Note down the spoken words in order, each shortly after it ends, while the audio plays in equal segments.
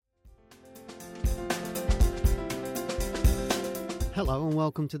Hello and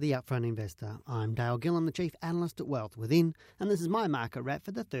welcome to the Upfront Investor. I'm Dale Gillham, the Chief Analyst at Wealth Within, and this is my market wrap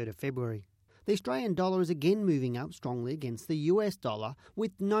for the 3rd of February. The Australian dollar is again moving up strongly against the US dollar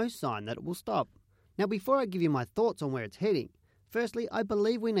with no sign that it will stop. Now, before I give you my thoughts on where it's heading, firstly, I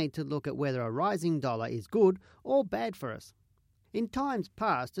believe we need to look at whether a rising dollar is good or bad for us. In times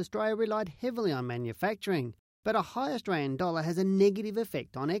past, Australia relied heavily on manufacturing, but a high Australian dollar has a negative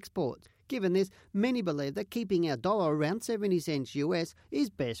effect on exports. Given this, many believe that keeping our dollar around 70 cents US is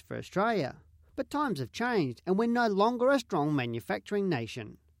best for Australia. But times have changed and we're no longer a strong manufacturing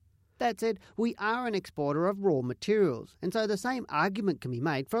nation. That said, we are an exporter of raw materials, and so the same argument can be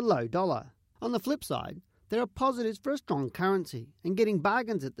made for a low dollar. On the flip side, there are positives for a strong currency, and getting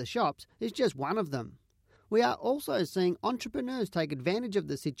bargains at the shops is just one of them. We are also seeing entrepreneurs take advantage of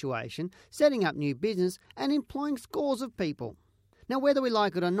the situation, setting up new business and employing scores of people. Now, whether we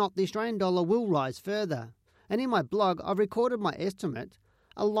like it or not, the Australian dollar will rise further. And in my blog, I've recorded my estimate,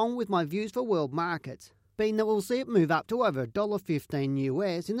 along with my views for world markets, being that we'll see it move up to over $1.15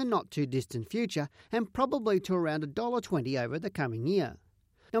 US in the not-too-distant future, and probably to around $1.20 over the coming year.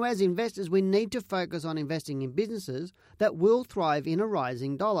 Now, as investors, we need to focus on investing in businesses that will thrive in a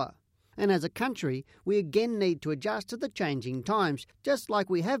rising dollar. And as a country, we again need to adjust to the changing times, just like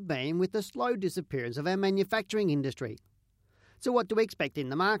we have been with the slow disappearance of our manufacturing industry. So what do we expect in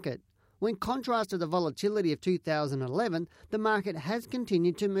the market? Well, in contrast to the volatility of 2011, the market has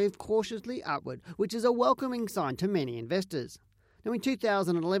continued to move cautiously upward, which is a welcoming sign to many investors. Now, in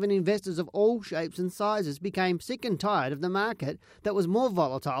 2011, investors of all shapes and sizes became sick and tired of the market that was more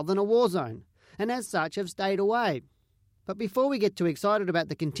volatile than a war zone, and as such have stayed away. But before we get too excited about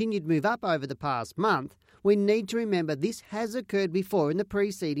the continued move up over the past month, we need to remember this has occurred before in the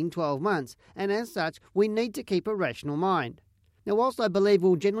preceding 12 months, and as such, we need to keep a rational mind. Now, whilst I believe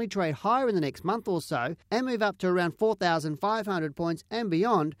we'll generally trade higher in the next month or so and move up to around 4,500 points and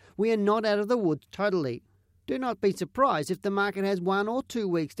beyond, we are not out of the woods totally. Do not be surprised if the market has 1 or 2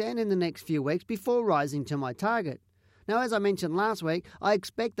 weeks down in the next few weeks before rising to my target. Now, as I mentioned last week, I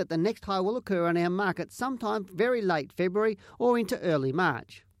expect that the next high will occur on our market sometime very late February or into early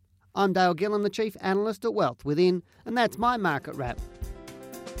March. I'm Dale Gillham, the Chief Analyst at Wealth Within, and that's my market wrap.